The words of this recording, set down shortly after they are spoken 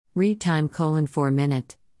Read time: 4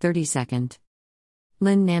 minute, 30 second.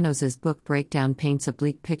 Lynn Nanos's book Breakdown paints a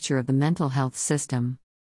bleak picture of the mental health system.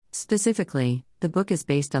 Specifically, the book is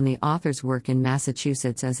based on the author's work in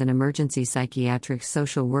Massachusetts as an emergency psychiatric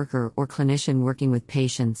social worker or clinician working with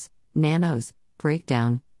patients, Nanos,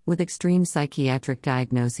 Breakdown, with extreme psychiatric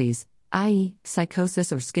diagnoses, i.e.,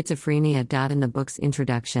 psychosis or schizophrenia. In the book's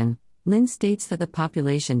introduction, Lynn states that the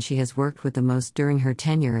population she has worked with the most during her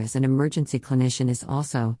tenure as an emergency clinician is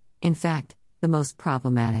also, in fact, the most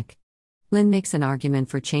problematic. Lynn makes an argument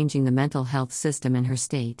for changing the mental health system in her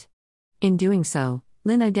state. In doing so,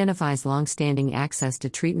 Lynn identifies long-standing access to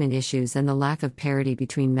treatment issues and the lack of parity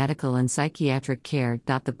between medical and psychiatric care.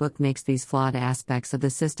 The book makes these flawed aspects of the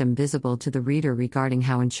system visible to the reader regarding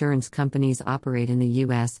how insurance companies operate in the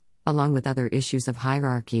U.S., along with other issues of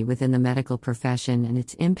hierarchy within the medical profession and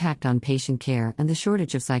its impact on patient care and the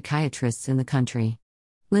shortage of psychiatrists in the country.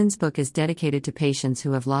 Lynn's book is dedicated to patients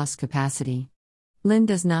who have lost capacity. Lynn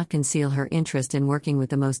does not conceal her interest in working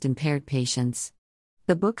with the most impaired patients.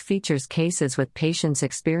 The book features cases with patients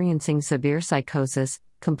experiencing severe psychosis,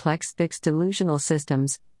 complex fixed delusional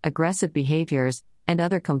systems, aggressive behaviors, and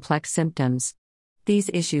other complex symptoms.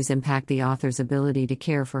 These issues impact the author's ability to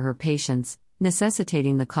care for her patients,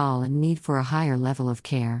 necessitating the call and need for a higher level of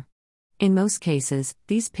care. In most cases,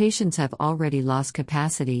 these patients have already lost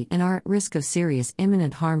capacity and are at risk of serious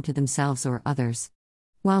imminent harm to themselves or others.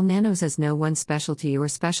 While Nanos has no one specialty or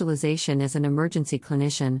specialization as an emergency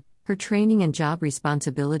clinician, her training and job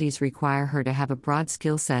responsibilities require her to have a broad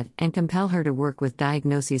skill set and compel her to work with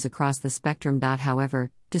diagnoses across the spectrum.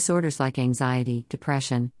 However, disorders like anxiety,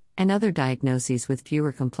 depression, and other diagnoses with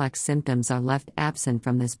fewer complex symptoms are left absent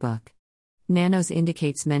from this book. Nanos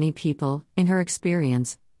indicates many people, in her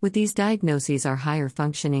experience, with these diagnoses are higher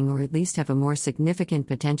functioning or at least have a more significant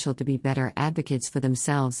potential to be better advocates for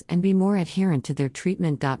themselves and be more adherent to their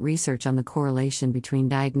treatment. Research on the correlation between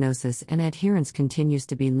diagnosis and adherence continues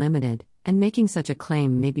to be limited, and making such a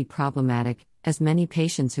claim may be problematic, as many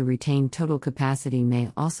patients who retain total capacity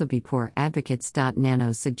may also be poor advocates.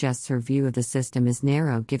 Nanos suggests her view of the system is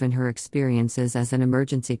narrow given her experiences as an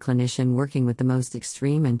emergency clinician working with the most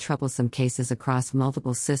extreme and troublesome cases across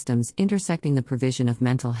multiple systems intersecting the provision of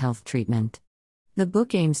mental health treatment. The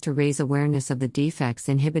book aims to raise awareness of the defects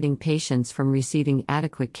inhibiting patients from receiving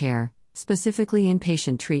adequate care, specifically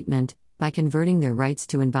inpatient treatment, by converting their rights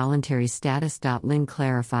to involuntary status. Lynn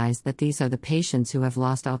clarifies that these are the patients who have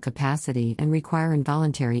lost all capacity and require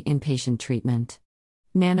involuntary inpatient treatment.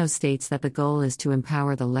 Nanos states that the goal is to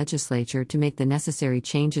empower the legislature to make the necessary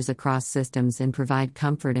changes across systems and provide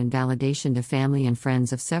comfort and validation to family and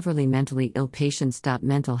friends of severely mentally ill patients.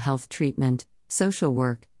 Mental health treatment, social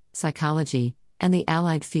work, psychology, and the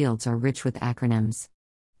allied fields are rich with acronyms.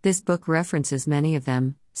 This book references many of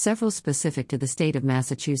them, several specific to the state of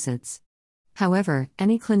Massachusetts. However,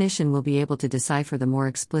 any clinician will be able to decipher the more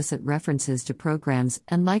explicit references to programs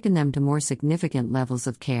and liken them to more significant levels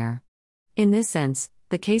of care. In this sense,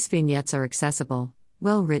 the case vignettes are accessible,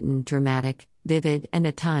 well-written, dramatic, vivid, and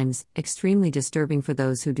at times, extremely disturbing for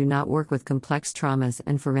those who do not work with complex traumas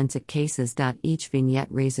and forensic cases. Each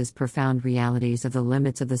vignette raises profound realities of the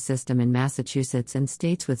limits of the system in Massachusetts and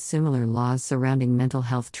states with similar laws surrounding mental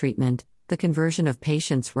health treatment, the conversion of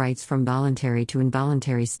patients' rights from voluntary to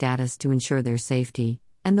involuntary status to ensure their safety,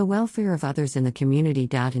 and the welfare of others in the community.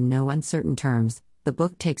 In no uncertain terms, the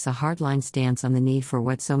book takes a hardline stance on the need for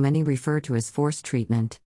what so many refer to as forced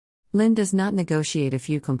treatment. Lynn does not negotiate a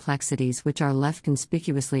few complexities which are left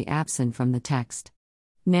conspicuously absent from the text.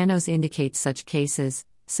 Nanos indicates such cases,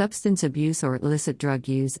 substance abuse or illicit drug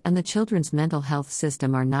use, and the children's mental health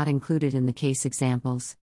system are not included in the case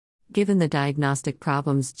examples. Given the diagnostic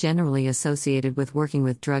problems generally associated with working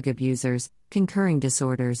with drug abusers, concurring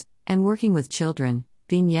disorders, and working with children,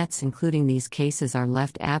 vignettes including these cases are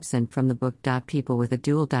left absent from the book. People with a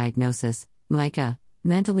dual diagnosis, MICA,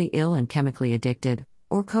 mentally ill and chemically addicted,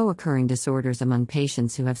 or co-occurring disorders among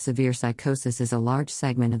patients who have severe psychosis is a large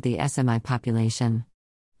segment of the SMI population.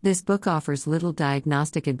 This book offers little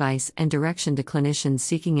diagnostic advice and direction to clinicians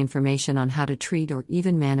seeking information on how to treat or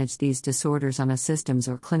even manage these disorders on a systems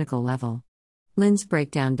or clinical level. Lynn's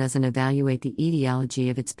breakdown doesn't evaluate the etiology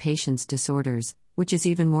of its patients' disorders, which is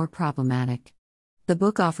even more problematic. The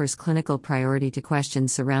book offers clinical priority to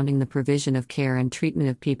questions surrounding the provision of care and treatment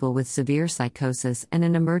of people with severe psychosis and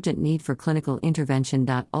an emergent need for clinical intervention.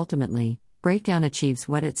 Ultimately, Breakdown achieves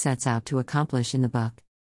what it sets out to accomplish in the book.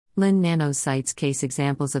 Lynn Nanos cites case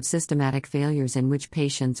examples of systematic failures in which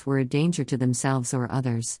patients were a danger to themselves or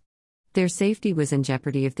others. Their safety was in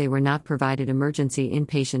jeopardy if they were not provided emergency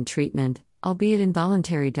inpatient treatment, albeit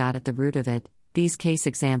involuntary. At the root of it, these case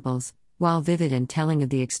examples, while vivid and telling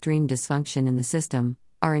of the extreme dysfunction in the system,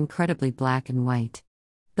 are incredibly black and white.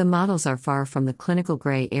 The models are far from the clinical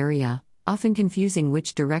gray area, often confusing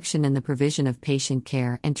which direction in the provision of patient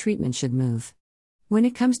care and treatment should move. When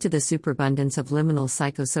it comes to the superabundance of liminal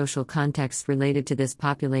psychosocial contexts related to this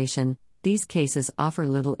population, these cases offer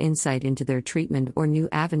little insight into their treatment or new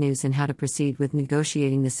avenues in how to proceed with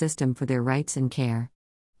negotiating the system for their rights and care.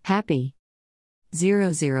 Happy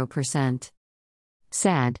 0%.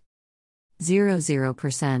 Sad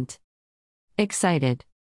 0%. Excited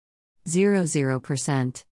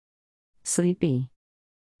 0%. Sleepy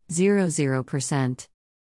 0%.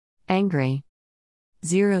 Angry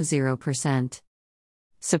 0%.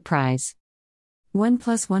 Surprise 1 +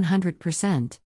 100%.